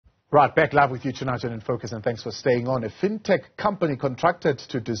Right, back live with you tonight on In Focus, and thanks for staying on. A fintech company contracted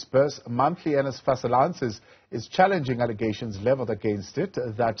to disburse monthly NSFAS allowances is challenging allegations leveled against it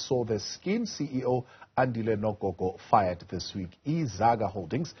that saw the scheme CEO Andile Nongogo fired this week. eZaga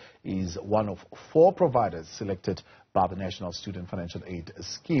Holdings is one of 4 providers selected by the National Student Financial Aid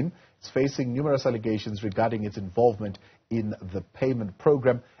Scheme. It's facing numerous allegations regarding its involvement in the payment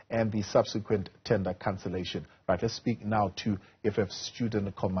program and the subsequent tender cancellation. Right, let's speak now to FF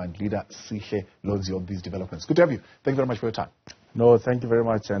Student Command Leader Sihle Lonzi on these developments. Good to have you. Thank you very much for your time. No, thank you very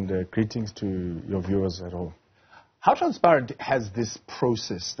much, and greetings to your viewers at home. How transparent has this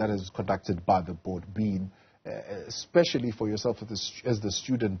process that is conducted by the board been, especially for yourself as the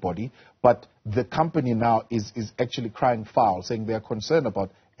student body, but the company now is actually crying foul, saying they are concerned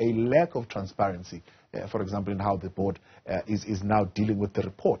about a lack of transparency, for example, in how the board is now dealing with the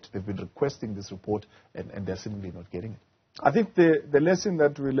report. They've been requesting this report, and they're seemingly not getting it. I think the lesson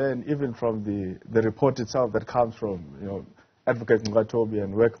that we learn, even from the report itself that comes from Advocate Ngatobi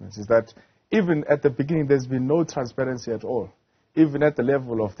and Workmen's, is that even at the beginning there's been no transparency at all, even at the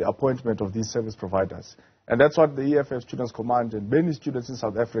level of the appointment of these service providers. And that's what the EFF Students Command and many students in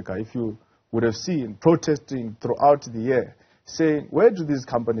South Africa, if you would have seen, protesting throughout the year, saying, where do these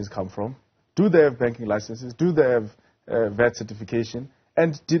companies come from? Do they have banking licenses? Do they have VAT certification?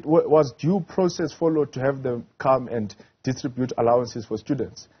 And was due process followed to have them come and distribute allowances for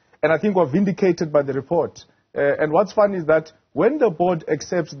students? And I think we're vindicated by the report. And what's funny is that when the board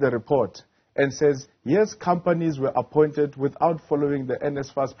accepts the report and says, yes, companies were appointed without following the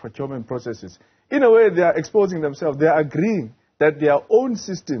NSFAS procurement processes, in a way they are exposing themselves. They are agreeing that their own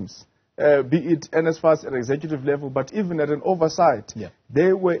systems, be it NSFAS at executive level, but even at an oversight,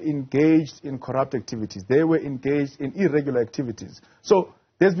 they were engaged in corrupt activities. They were engaged in irregular activities. So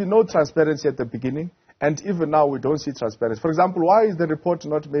there's been no transparency at the beginning, and even now we don't see transparency. For example, why is the report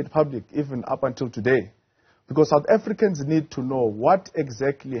not made public even up until today? Because South Africans need to know what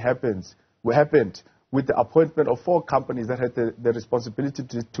exactly happened with the appointment of 4 companies that had the responsibility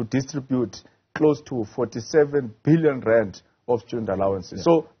to distribute close to 47 billion rand of student allowances. Yeah.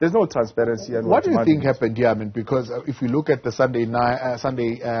 So there's no transparency. And what do you think happened here? I mean, because if we look at the Sunday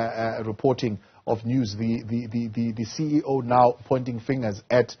reporting of news, the CEO now pointing fingers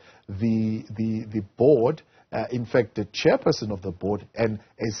at the board, in fact, the chairperson of the board and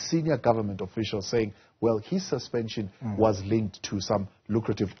a senior government official saying, well, his suspension was linked to some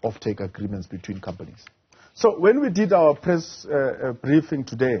lucrative offtake agreements between companies. So when we did our press briefing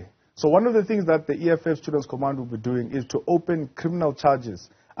today, so one of the things that the EFF Students Command will be doing is to open criminal charges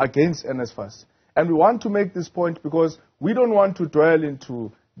against NSFAS. And we want to make this point because we don't want to dwell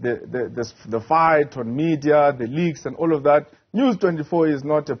into the fight on media, the leaks and all of that. News 24 is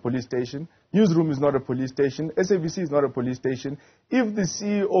not a police station. Newzroom is not a police station. SABC is not a police station. If the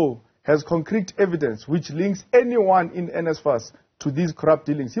CEO has concrete evidence which links anyone in NSFAS to these corrupt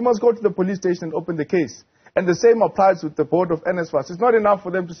dealings, he must go to the police station and open the case. And the same applies with the board of NSFAS. It's not enough for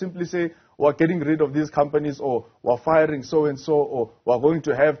them to simply say, we're getting rid of these companies, or we're firing so-and-so, or we're going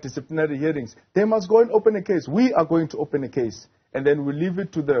to have disciplinary hearings. They must go and open a case. We are going to open a case. And then we leave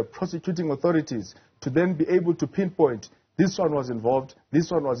it to the prosecuting authorities to then be able to pinpoint this one was involved,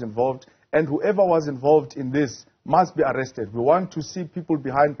 this one was involved, and whoever was involved in this must be arrested. We want to see people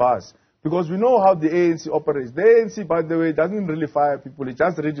behind bars because we know how the ANC operates. The ANC, by the way, doesn't really fire people. It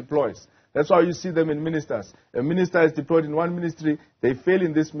just redeploys. That's why you see them in ministers. A minister is deployed in one ministry, they fail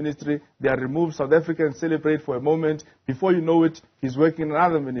in this ministry, they are removed, South Africans celebrate for a moment, before you know it, he's working in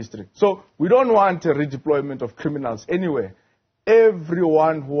another ministry. So we don't want a redeployment of criminals anywhere.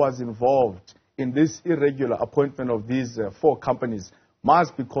 Everyone who was involved in this irregular appointment of these 4 companies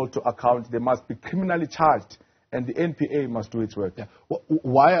must be called to account, they must be criminally charged, and the NPA must do its work. Yeah.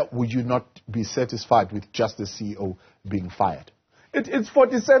 Why would you not be satisfied with just the CEO being fired? It's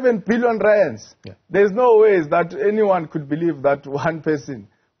 47 billion rands. Yeah. There's no ways that anyone could believe that one person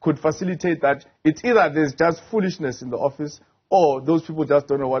could facilitate that. It's either there's just foolishness in the office or those people just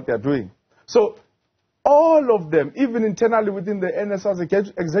don't know what they're doing. So all of them, even internally within the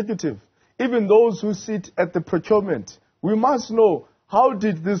NSFAS executive, even those who sit at the procurement, we must know, how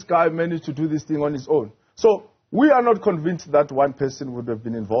did this guy manage to do this thing on his own? So we are not convinced that one person would have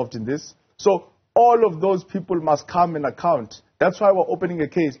been involved in this. So all of those people must come and account. That's why we're opening a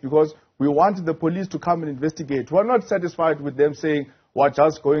case, because we want the police to come and investigate. We're not satisfied with them saying we're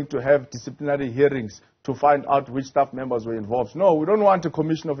just going to have disciplinary hearings to find out which staff members were involved. No, we don't want a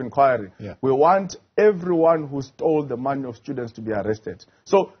commission of inquiry. Yeah. We want everyone who stole the money of students to be arrested.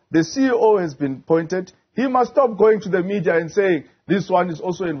 So the CEO has been appointed. He must stop going to the media and saying this one is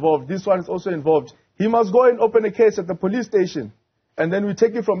also involved, this one is also involved. He must go and open a case at the police station And then we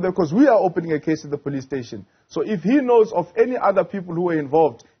take it from there because we are opening a case at the police station. So if he knows of any other people who were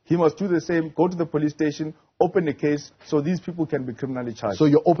involved, he must do the same, go to the police station, open a case so these people can be criminally charged. So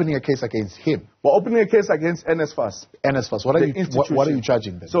you're opening a case against him? We're opening a case against NSFAS. NSFAS. What are you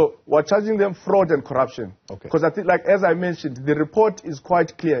charging them? So we're charging them fraud and corruption. Okay. Because I think, like as I mentioned, the report is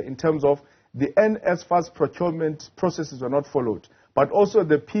quite clear in terms of the NSFAS procurement processes were not followed. But also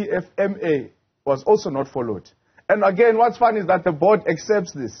the PFMA was also not followed. And again, what's fun is that the board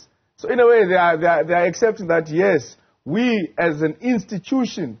accepts this. So in a way, they are accepting that, yes, we as an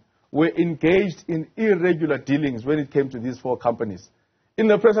institution were engaged in irregular dealings when it came to these 4 companies. In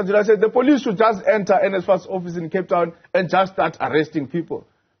the press, I said the police should just enter NSFAS office in Cape Town and just start arresting people.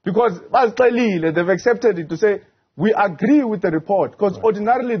 Because they've accepted it to say, we agree with the report. Because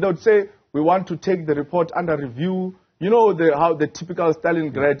ordinarily they would say, we want to take the report under review. You know how the typical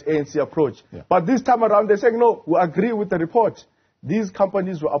Stalingrad ANC approach. Yeah. But this time around, they're saying, no, we agree with the report. These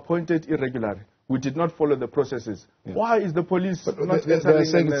companies were appointed irregularly. We did not follow the processes. Yeah. Why is the police not they're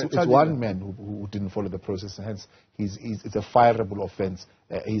saying it's one man who didn't follow the process, and hence it's a fireable offense.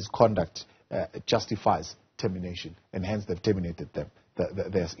 His conduct justifies termination, and hence they've terminated them,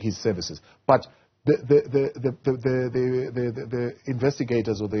 his services. But the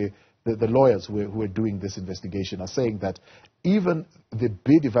investigators or the lawyers who are doing this investigation are saying that even the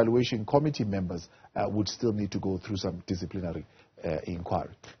bid evaluation committee members would still need to go through some disciplinary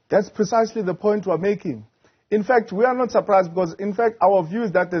inquiry. That's precisely the point we're making. In fact, we are not surprised because, in fact, our view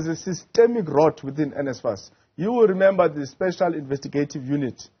is that there's a systemic rot within NSFAS. You will remember the Special Investigative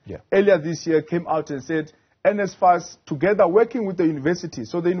Unit earlier this year came out and said NSFAS, together working with the universities,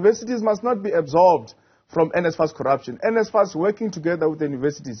 so the universities must not be absorbed from NSFAS corruption. NSFAS, working together with the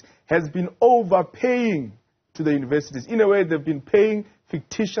universities, has been overpaying to the universities. In a way, they've been paying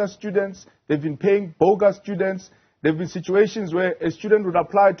fictitious students, they've been paying bogus students. There have been situations where a student would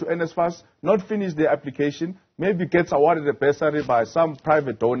apply to NSFAS, not finish their application, maybe gets awarded a bursary by some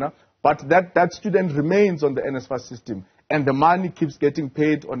private donor, but that student remains on the NSFAS system, and the money keeps getting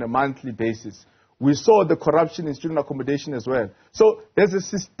paid on a monthly basis. We saw the corruption in student accommodation as well. So there's a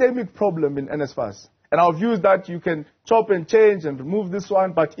systemic problem in NSFAS. And our view is that you can chop and change and remove this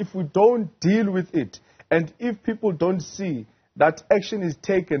one, but if we don't deal with it, and if people don't see that action is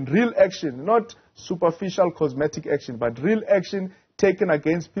taken, real action, not superficial cosmetic action, but real action taken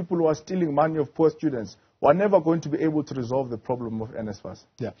against people who are stealing money of poor students, we're never going to be able to resolve the problem of NSFAS.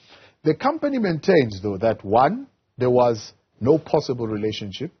 Yeah. The company maintains, though, that one, there was no possible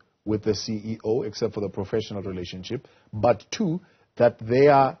relationship with the CEO except for the professional relationship, but two, that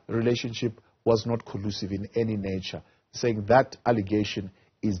their relationship was not collusive in any nature, saying that allegation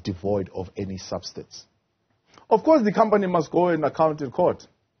is devoid of any substance. Of course, the company must go and account in court.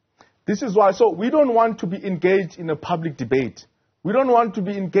 This is why, so we don't want to be engaged in a public debate. We don't want to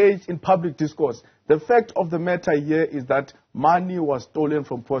be engaged in public discourse. The fact of the matter here is that money was stolen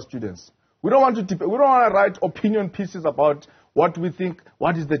from poor students. We don't want to write opinion pieces about what we think,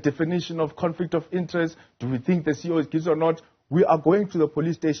 what is the definition of conflict of interest, do we think the CEO is guilty or not. We are going to the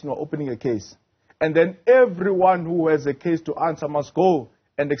police station or opening a case. And then everyone who has a case to answer must go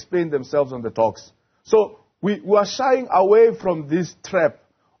and explain themselves on the talks. So we are shying away from this trap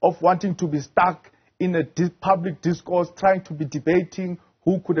of wanting to be stuck in a public discourse, trying to be debating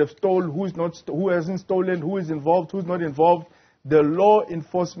who could have stolen, who hasn't stolen, who is involved, who's not involved. The law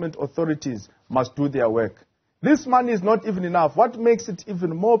enforcement authorities must do their work. This money is not even enough. What makes it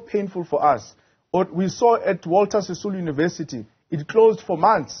even more painful for us, what we saw at Walter Sisulu University, it closed for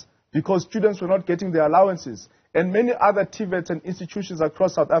months because students were not getting their allowances. And many other TVETs and institutions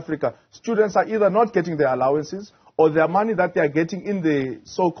across South Africa, students are either not getting their allowances or their money that they are getting in the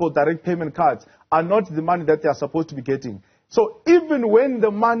so-called direct payment cards are not the money that they are supposed to be getting. So even when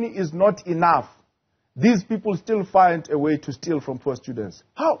the money is not enough, these people still find a way to steal from poor students.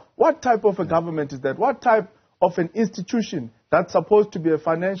 How? What type of a government is that? What type of an institution that's supposed to be a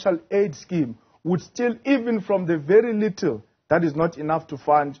financial aid scheme would steal even from the very little that is not enough to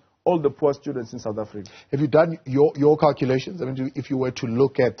fund all the poor students in South Africa? Have you done your calculations? I mean, if you were to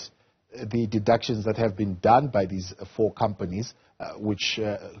look at the deductions that have been done by these 4 companies, which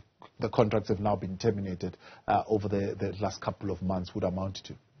the contracts have now been terminated over the last couple of months, would amount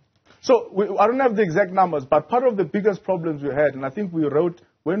to? So I don't have the exact numbers, but part of the biggest problems we had, and I think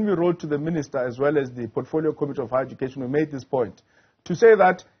when we wrote to the minister as well as the Portfolio Committee of Higher Education, we made this point, to say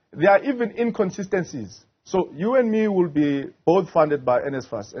that there are even inconsistencies. So you and me will be both funded by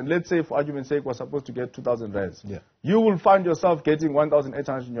NSFAS, and let's say for argument's sake we're supposed to get 2,000 rands. Yeah. You will find yourself getting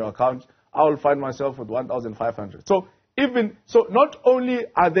 1,800 in your account. I will find myself with 1,500. So not only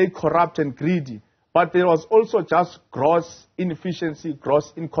are they corrupt and greedy, but there was also just gross inefficiency,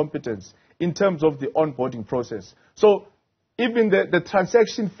 gross incompetence in terms of the onboarding process. So even the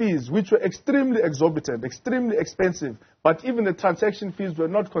transaction fees, which were extremely exorbitant, extremely expensive, but even the transaction fees were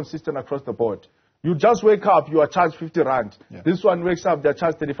not consistent across the board. You just wake up, you are charged 50 rand. Yeah. This one wakes up, they're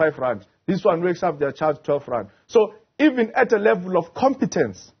charged 35 rand. This one wakes up, they're charged 12 rand. So even at a level of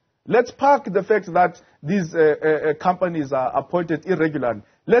competence, let's park the fact that these companies are appointed irregularly.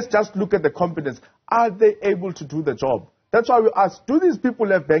 Let's just look at the competence. Are they able to do the job? That's why we ask, do these people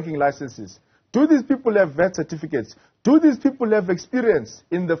have banking licenses? Do these people have VAT certificates? Do these people have experience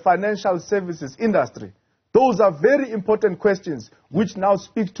in the financial services industry? Those are very important questions which now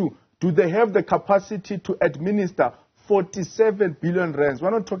speak to, do they have the capacity to administer 47 billion rands?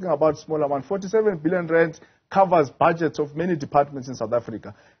 We're not talking about small amount. 47 billion rands covers budgets of many departments in South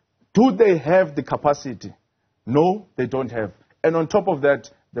Africa. Do they have the capacity? No, they don't have. And on top of that,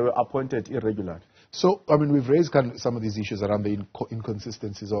 they were appointed irregularly. So, I mean, we've raised some of these issues around the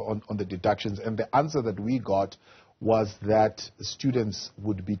inconsistencies on the deductions, and the answer that we got was that students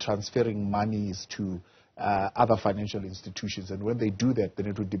would be transferring monies to other financial institutions, and when they do that, then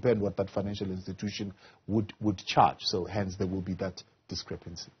it would depend what that financial institution would charge. So, hence, there will be that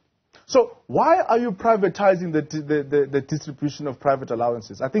discrepancy. So, why are you privatizing the distribution of private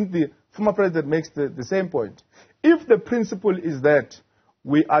allowances? I think the former president makes the same point. If the principle is that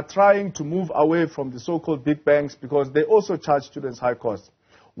we are trying to move away from the so-called big banks because they also charge students high costs,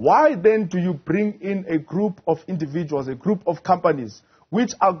 why then do you bring in a group of individuals, a group of companies, which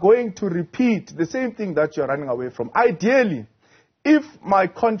are going to repeat the same thing that you're running away from? Ideally, if my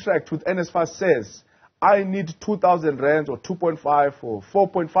contract with NSFAS says I need 2,000 rands or 2.5 or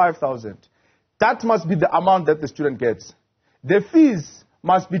 4.5 thousand, that must be the amount that the student gets. The fees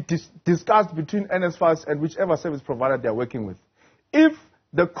must be discussed between NSFAS and whichever service provider they're working with. If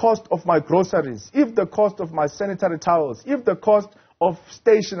the cost of my groceries, if the cost of my sanitary towels, if the cost of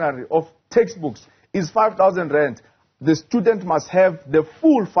stationery, of textbooks is 5,000 rand, the student must have the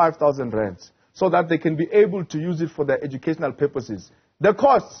full 5,000 rands so that they can be able to use it for their educational purposes. The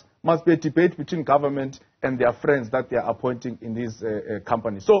costs must be a debate between government and their friends that they are appointing in these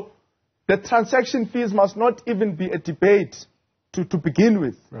companies. So the transaction fees must not even be a debate to begin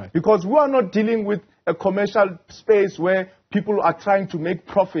with, right? Because we are not dealing with a commercial space where people are trying to make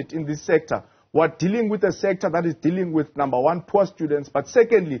profit in this sector. We're dealing with a sector that is dealing with, number one, poor students, but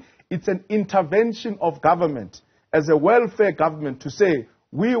secondly, it's an intervention of government as a welfare government to say,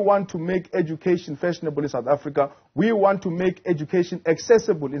 we want to make education fashionable in South Africa. We want to make education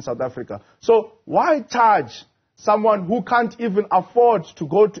accessible in South Africa. So why charge someone who can't even afford to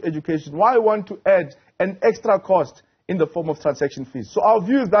go to education? Why want to add an extra cost in the form of transaction fees? So our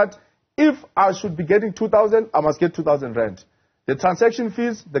view is that if I should be getting 2,000, I must get 2,000 rand. The transaction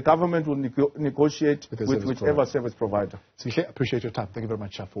fees, the government will negotiate with whichever service provider. Sihle, appreciate your time. Thank you very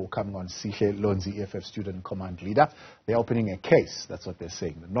much for coming on. Sihle Lonzi, EFF Student Command Leader. They're opening a case. That's what they're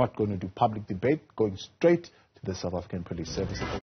saying. They're not going to do public debate, going straight to the South African Police Service.